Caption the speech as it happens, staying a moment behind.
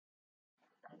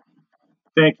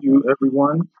Thank you,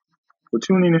 everyone, for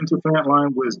tuning into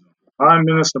Fantline Wisdom. I'm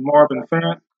Minister Marvin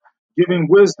Fant, giving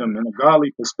wisdom and a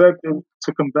godly perspective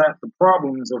to combat the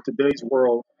problems of today's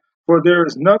world. For there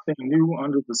is nothing new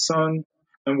under the sun,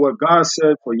 and what God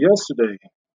said for yesterday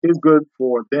is good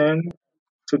for then,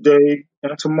 today,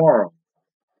 and tomorrow.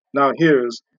 Now,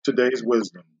 here's today's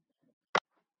wisdom.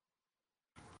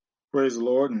 Praise the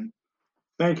Lord, and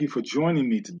thank you for joining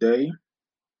me today.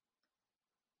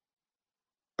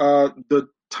 The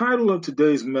title of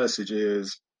today's message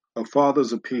is A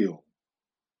Father's Appeal.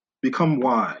 Become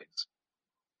wise.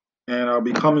 And I'll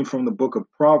be coming from the book of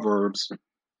Proverbs,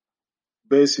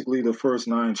 basically the first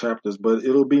 9 chapters, but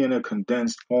it'll be in a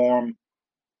condensed form.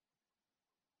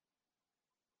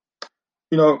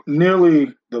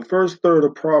 Nearly the first third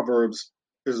of Proverbs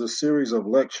is a series of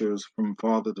lectures from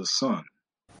father to son.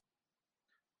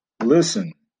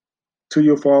 Listen to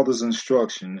your father's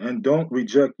instruction and don't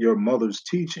reject your mother's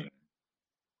teaching.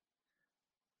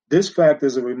 This fact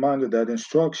is a reminder that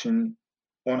instruction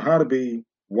on how to be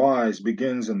wise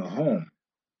begins in the home.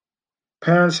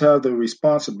 Parents have the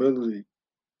responsibility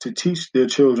to teach their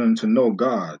children to know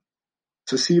God,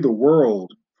 to see the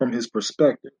world from his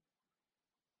perspective,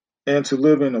 and to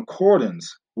live in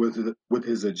accordance with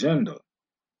his agenda.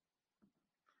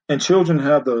 And children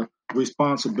have the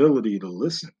responsibility to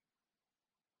listen.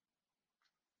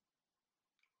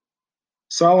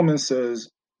 Solomon says,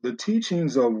 the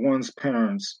teachings of one's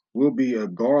parents will be a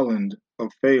garland of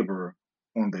favor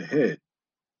on the head.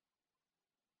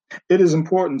 It is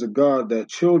important to God that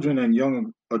children and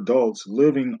young adults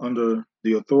living under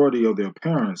the authority of their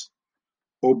parents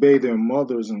obey their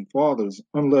mothers and fathers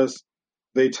unless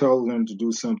they tell them to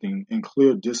do something in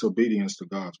clear disobedience to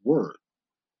God's word.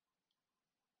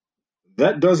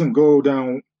 That doesn't go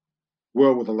down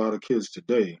well with a lot of kids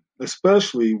today,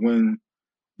 especially when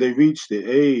they reach the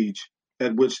age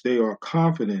at which they are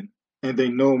confident and they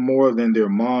know more than their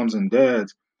moms and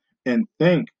dads and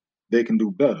think they can do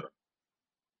better.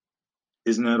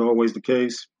 Isn't that always the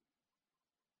case?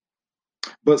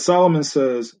 But Solomon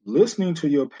says, listening to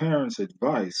your parents'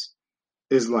 advice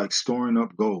is like storing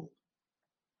up gold.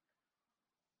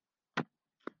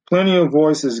 Plenty of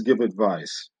voices give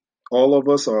advice. All of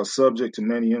us are subject to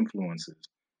many influences,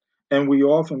 and we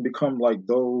often become like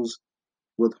those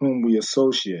with whom we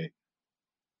associate.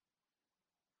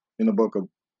 In the book of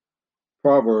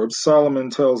Proverbs,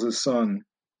 Solomon tells his son,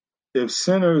 if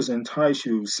sinners entice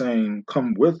you, saying,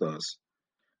 come with us,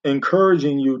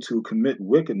 encouraging you to commit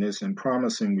wickedness and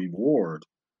promising reward,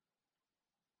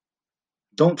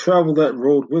 don't travel that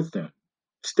road with them.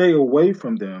 Stay away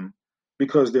from them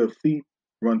because their feet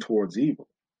run towards evil.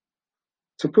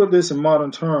 To put this in modern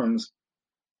terms,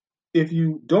 if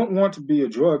you don't want to be a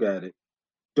drug addict,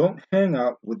 don't hang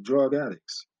out with drug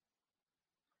addicts.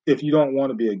 If you don't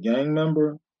want to be a gang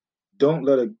member, don't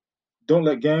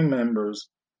let gang members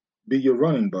be your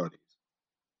running buddies.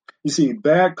 You see,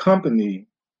 bad company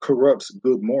corrupts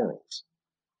good morals.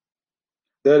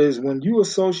 That is, when you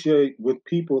associate with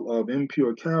people of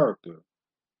impure character,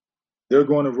 they're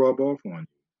going to rub off on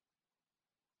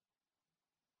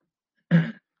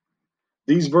you.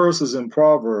 These verses in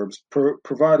Proverbs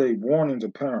provide a warning to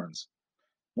parents.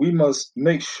 We must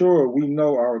make sure we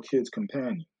know our kids'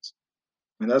 companions.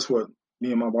 And that's what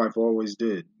me and my wife always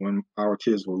did when our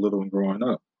kids were little and growing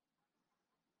up.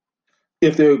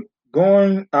 If they're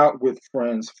going out with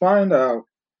friends, find out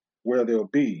where they'll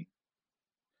be.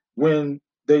 When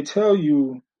they tell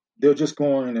you they're just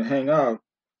going to hang out,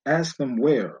 ask them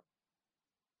where.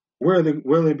 Where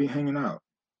they be hanging out?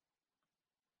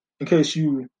 In case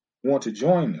you want to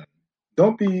join them.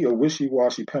 Don't be a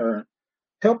wishy-washy parent.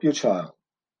 Help your child.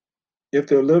 If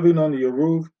they're living under your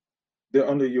roof, they're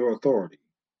under your authority.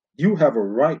 You have a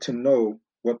right to know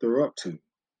what they're up to.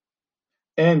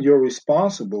 And you're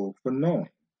responsible for knowing.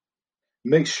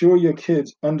 Make sure your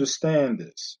kids understand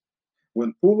this.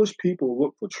 When foolish people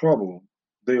look for trouble,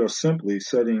 they are simply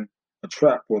setting a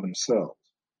trap for themselves.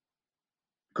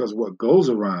 Because what goes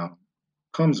around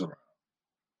comes around.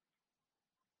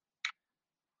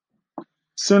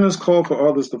 Sinners call for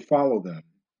others to follow them,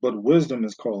 but wisdom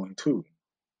is calling too.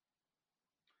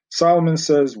 Solomon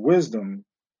says wisdom,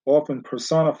 often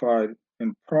personified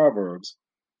in Proverbs,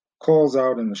 calls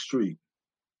out in the street,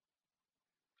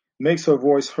 makes her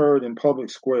voice heard in public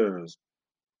squares,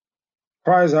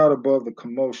 cries out above the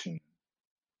commotion.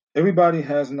 Everybody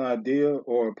has an idea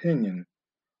or opinion,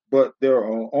 but there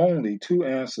are only two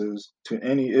answers to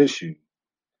any issue,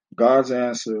 God's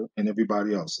answer and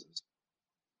everybody else's.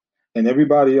 And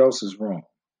everybody else is wrong.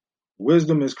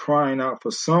 Wisdom is crying out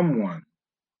for someone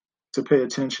to pay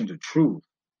attention to truth.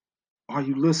 Are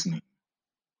you listening?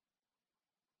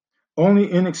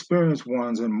 Only inexperienced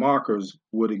ones and mockers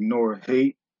would ignore,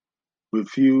 hate,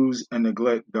 refuse, and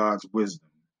neglect God's wisdom.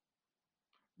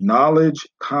 Knowledge,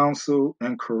 counsel,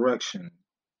 and correction.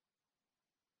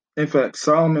 In fact,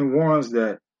 Solomon warns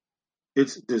that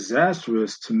it's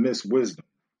disastrous to miss wisdom.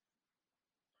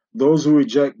 Those who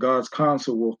reject God's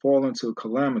counsel will fall into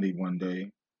calamity one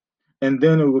day, and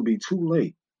then it will be too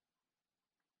late.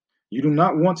 You do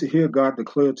not want to hear God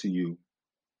declare to you,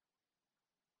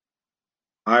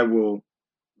 I will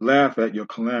laugh at your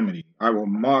calamity. I will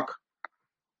mock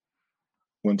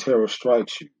when terror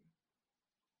strikes you.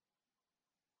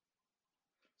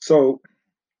 So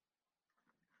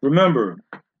remember,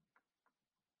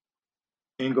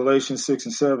 in Galatians 6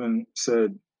 and 7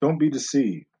 said, don't be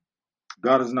deceived.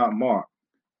 God is not mocked.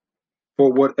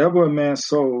 For whatever a man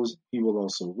sows, he will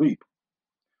also reap.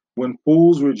 When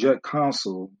fools reject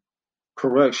counsel,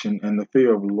 correction, and the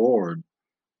fear of the Lord,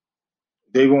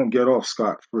 they won't get off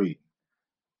scot-free.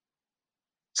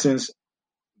 Since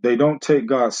they don't take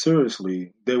God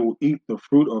seriously, they will eat the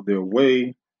fruit of their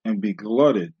way and be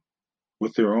glutted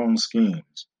with their own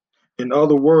schemes. In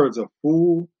other words, a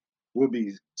fool will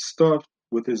be stuffed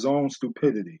with his own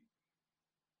stupidity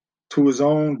to his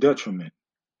own detriment.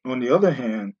 On the other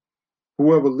hand,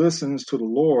 whoever listens to the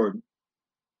Lord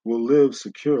will live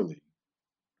securely.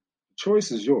 The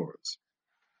choice is yours.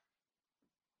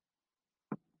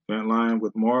 Fantline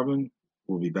with Marvin.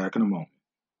 We'll be back in a moment.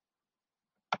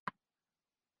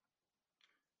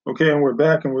 Okay, and we're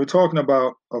back, and we're talking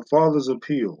about a father's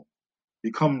appeal.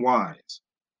 Become wise.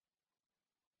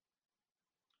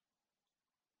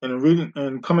 And reading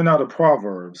and coming out of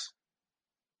Proverbs,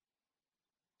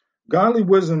 godly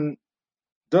wisdom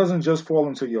doesn't just fall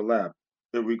into your lap.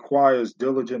 It requires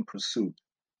diligent pursuit.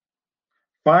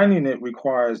 Finding it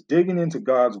requires digging into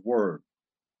God's word,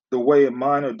 the way a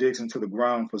miner digs into the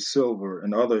ground for silver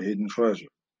and other hidden treasure.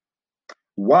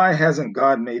 Why hasn't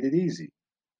God made it easy?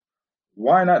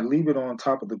 Why not leave it on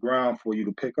top of the ground for you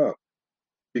to pick up?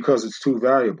 Because it's too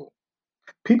valuable.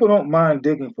 People don't mind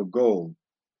digging for gold.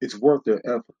 It's worth their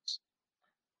efforts.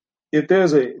 If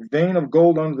there's a vein of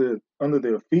gold under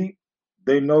their feet,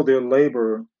 they know their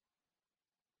labor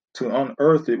to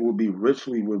unearth it will be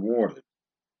richly rewarded.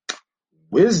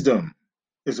 Wisdom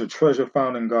is a treasure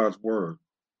found in God's word.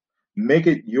 Make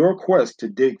it your quest to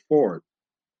dig for it,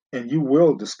 and you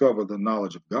will discover the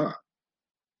knowledge of God.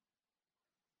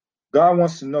 God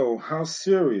wants to know how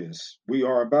serious we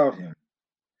are about Him.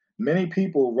 Many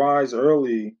people rise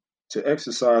early to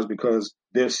exercise because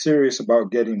they're serious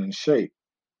about getting in shape,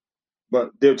 but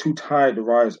they're too tired to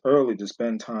rise early to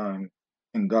spend time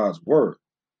in God's Word.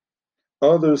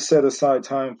 Others set aside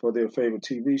time for their favorite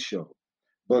TV show,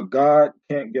 but God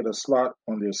can't get a slot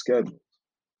on their schedules.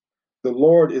 The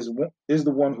Lord is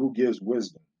the one who gives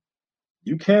wisdom.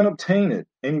 You can't obtain it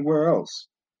anywhere else.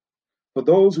 For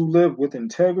those who live with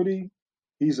integrity,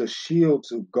 He's a shield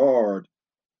to guard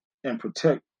and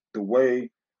protect the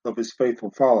way of His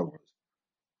faithful followers.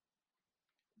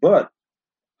 But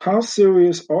how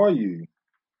serious are you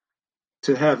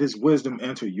to have His wisdom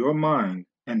enter your mind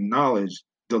and knowledge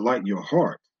delight your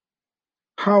heart?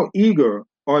 How eager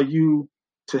are you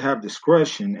to have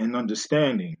discretion and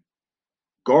understanding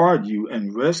guard you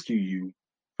and rescue you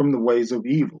from the ways of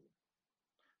evil?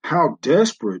 How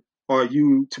desperate are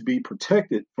you to be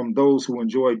protected from those who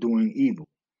enjoy doing evil,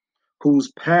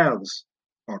 whose paths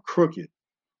are crooked,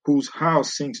 whose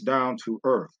house sinks down to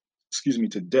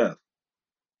death?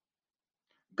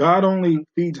 God only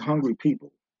feeds hungry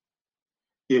people.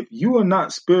 If you are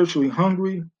not spiritually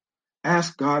hungry,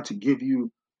 ask God to give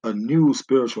you a new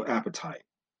spiritual appetite.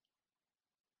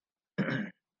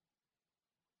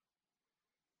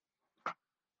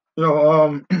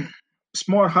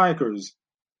 Smart hikers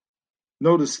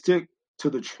know to stick to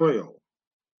the trail.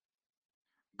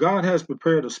 God has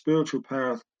prepared a spiritual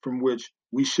path from which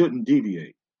we shouldn't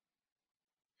deviate.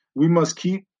 We must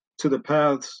keep to the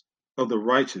paths of the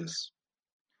righteous,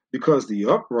 because the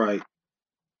upright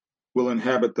will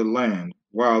inhabit the land,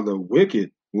 while the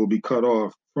wicked will be cut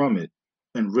off from it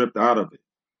and ripped out of it.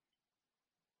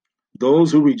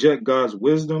 Those who reject God's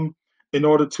wisdom in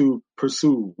order to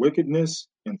pursue wickedness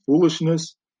and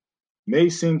foolishness may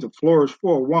seem to flourish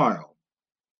for a while.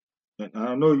 And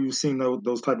I know you've seen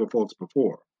those type of folks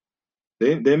before.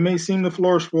 They may seem to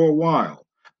flourish for a while,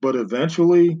 but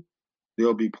eventually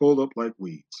they'll be pulled up like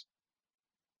weeds.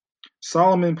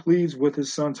 Solomon pleads with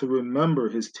his son to remember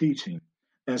his teaching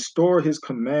and store his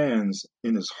commands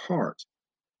in his heart.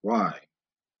 Why?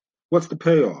 What's the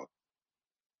payoff?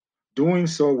 Doing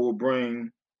so will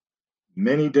bring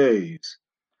many days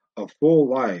of full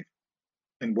life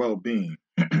and well-being.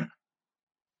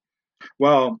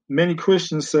 While many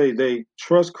Christians say they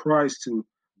trust Christ to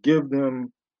get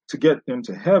them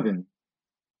to heaven,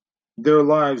 their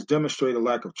lives demonstrate a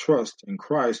lack of trust in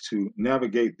Christ to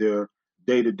navigate their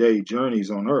day-to-day journeys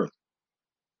on earth.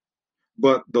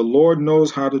 But the Lord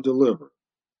knows how to deliver.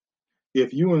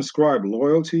 If you inscribe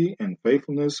loyalty and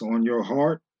faithfulness on your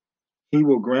heart, he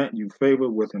will grant you favor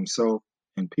with himself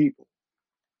and people.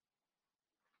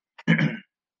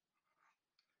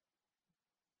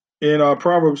 In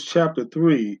Proverbs chapter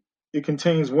 3, it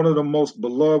contains one of the most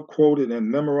beloved, quoted, and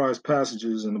memorized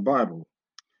passages in the Bible.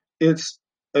 It's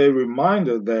a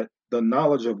reminder that the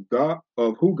knowledge of God,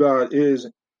 of who God is,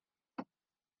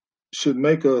 should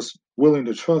make us willing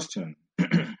to trust him.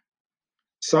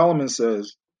 Solomon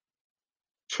says,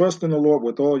 trust in the Lord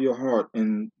with all your heart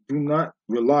and do not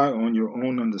rely on your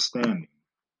own understanding.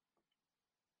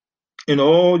 In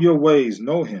all your ways,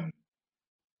 know him,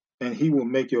 and he will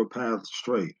make your path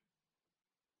straight.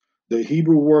 The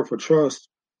Hebrew word for trust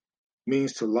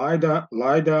means to lie down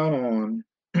on,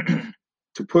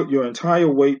 to put your entire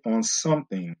weight on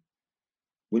something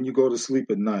when you go to sleep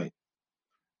at night.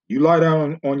 You lie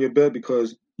down on your bed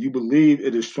because you believe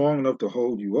it is strong enough to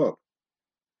hold you up.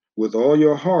 With all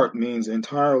your heart means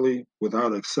entirely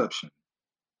without exception.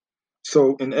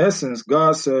 So in essence,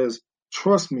 God says,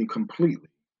 trust me completely.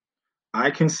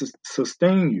 I can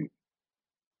sustain you.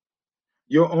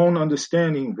 Your own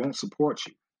understanding won't support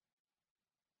you.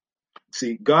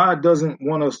 See, God doesn't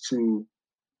want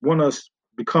us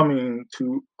becoming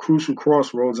to crucial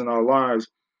crossroads in our lives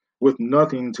with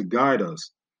nothing to guide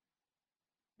us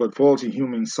but faulty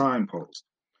human signposts.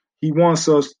 He wants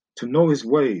us to know his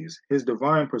ways, his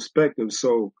divine perspective,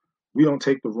 so we don't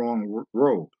take the wrong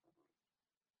road.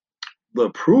 The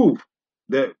proof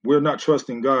that we're not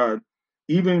trusting God,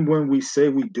 even when we say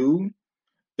we do,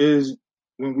 is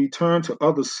when we turn to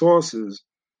other sources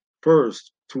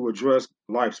first to address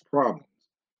life's problems.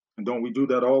 And don't we do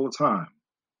that all the time?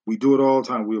 We do it all the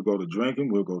time. We'll go to drinking,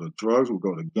 we'll go to drugs, we'll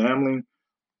go to gambling,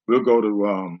 we'll go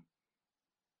to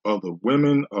other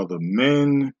women, other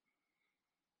men,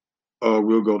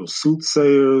 we'll go to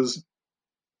soothsayers,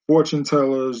 fortune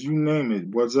tellers, you name it.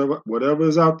 Whatever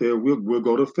is out there, we'll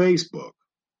go to Facebook.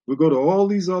 We'll go to all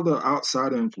these other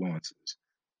outside influences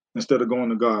instead of going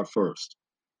to God first.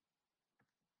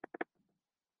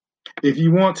 If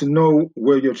you want to know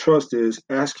where your trust is,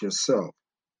 ask yourself,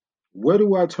 where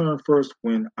do I turn first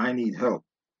when I need help?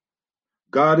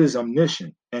 God is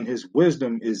omniscient and his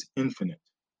wisdom is infinite.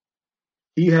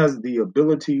 He has the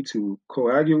ability to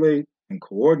coagulate and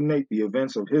coordinate the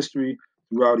events of history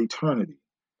throughout eternity.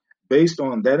 Based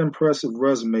on that impressive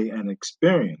resume and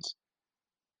experience,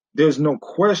 there's no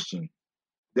question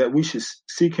that we should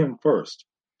seek him first.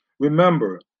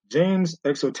 Remember James'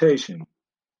 exhortation,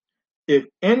 if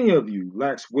any of you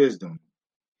lacks wisdom,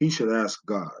 he should ask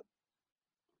God,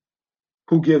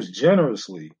 who gives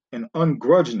generously and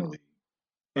ungrudgingly,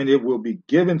 and it will be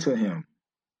given to him.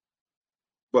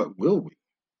 But will we?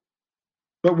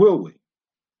 But will we?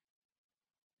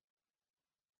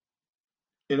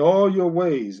 In all your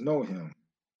ways, know him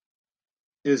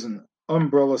is an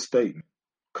umbrella statement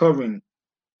covering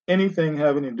anything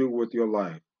having to do with your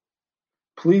life.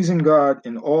 Pleasing God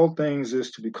in all things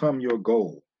is to become your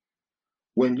goal.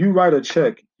 When you write a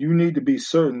check, you need to be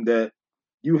certain that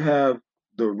you have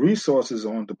the resources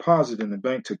on deposit in the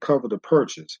bank to cover the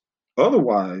purchase.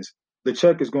 Otherwise, the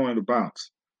check is going to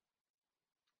bounce.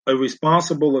 A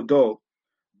responsible adult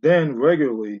then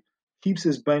regularly keeps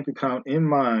his bank account in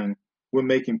mind when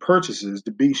making purchases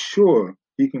to be sure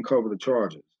he can cover the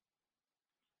charges.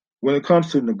 When it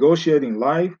comes to negotiating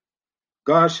life,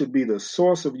 God should be the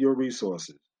source of your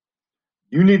resources.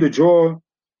 You need to draw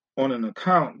on an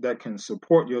account that can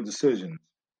support your decisions.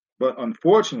 But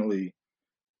unfortunately,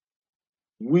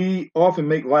 we often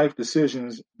make life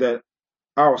decisions that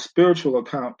our spiritual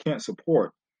account can't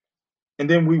support. And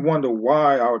then we wonder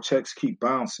why our checks keep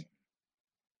bouncing.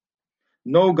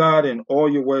 Know God in all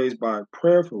your ways by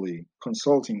prayerfully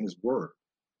consulting his word.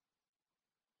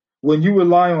 When you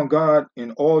rely on God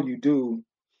in all you do,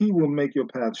 he will make your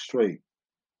path straight.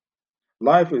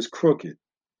 Life is crooked,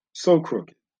 so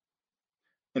crooked.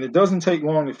 And it doesn't take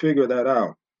long to figure that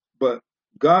out. But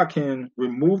God can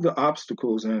remove the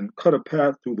obstacles and cut a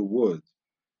path through the woods.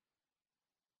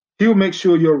 He'll make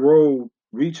sure your road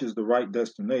reaches the right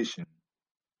destination.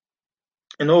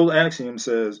 An old axiom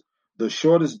says, the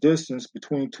shortest distance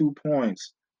between 2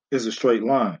 points is a straight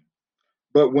line.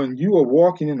 But when you are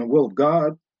walking in the will of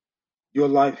God, your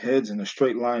life heads in a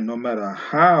straight line no matter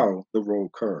how the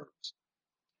road curves.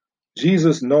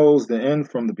 Jesus knows the end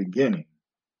from the beginning,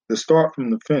 the start from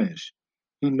the finish.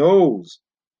 He knows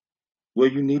where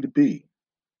you need to be.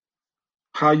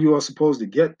 how you are supposed to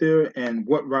get there, and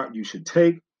what route you should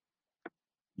take.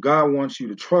 God wants you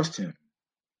to trust him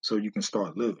so you can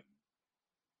start living.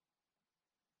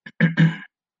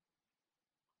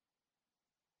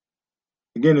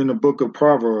 Again, in the book of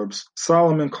Proverbs,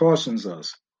 Solomon cautions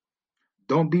us,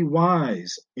 don't be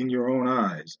wise in your own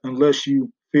eyes unless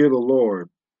you fear the Lord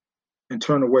and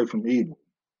turn away from evil.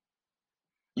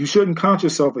 You shouldn't count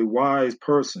yourself a wise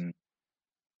person,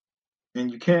 and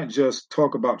you can't just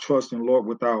talk about trusting the Lord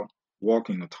without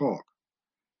walking the talk.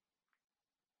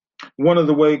 One of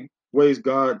the ways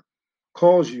God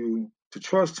calls you to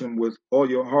trust him with all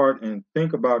your heart and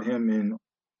think about him in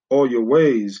all your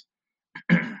ways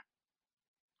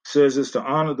says is to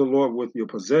honor the Lord with your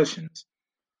possessions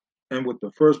and with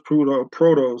the first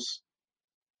produce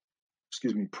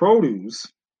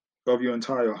of your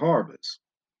entire harvest.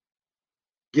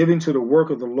 Giving to the work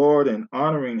of the Lord and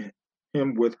honoring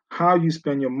him with how you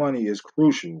spend your money is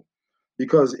crucial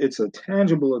because it's a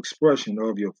tangible expression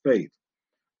of your faith.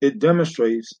 It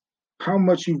demonstrates how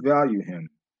much you value him,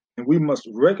 and we must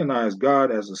recognize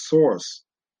God as the source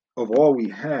of all we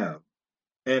have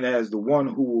and as the one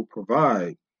who will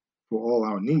provide for all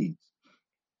our needs.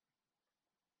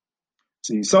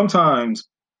 See, sometimes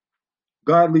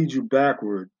God leads you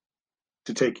backward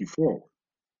to take you forward,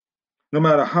 no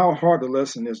matter how hard the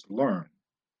lesson is to learn.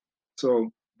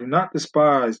 So do not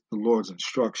despise the Lord's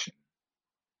instruction.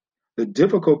 The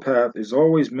difficult path is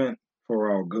always meant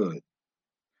for our good.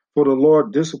 For the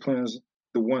Lord disciplines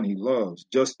the one he loves,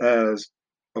 just as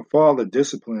a father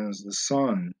disciplines the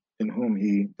son in whom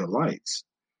he delights.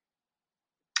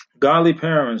 Godly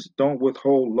parents don't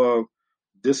withhold love,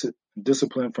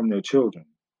 discipline from their children.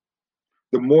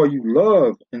 The more you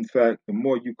love, in fact, the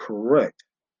more you correct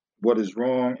what is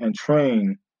wrong and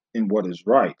train in what is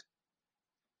right.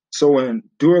 So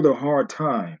endure the hard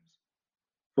times,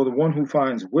 for the one who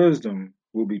finds wisdom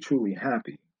will be truly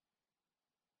happy.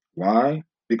 Why?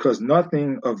 Because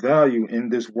nothing of value in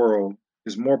this world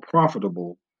is more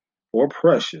profitable or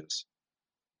precious.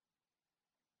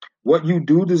 What you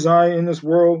do desire in this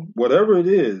world, whatever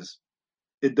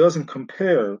it doesn't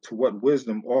compare to what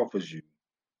wisdom offers you.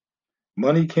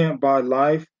 Money can't buy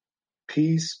life,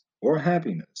 peace, or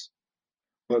happiness,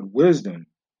 but wisdom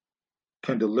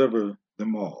can deliver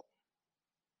them all.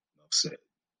 Enough said.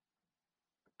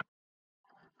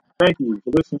 Thank you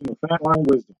for listening to Fantline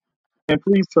Wisdom, and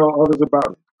please tell others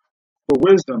about it. For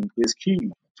wisdom is key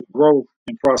to growth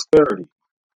and prosperity.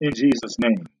 In Jesus'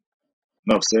 name.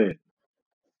 Enough said.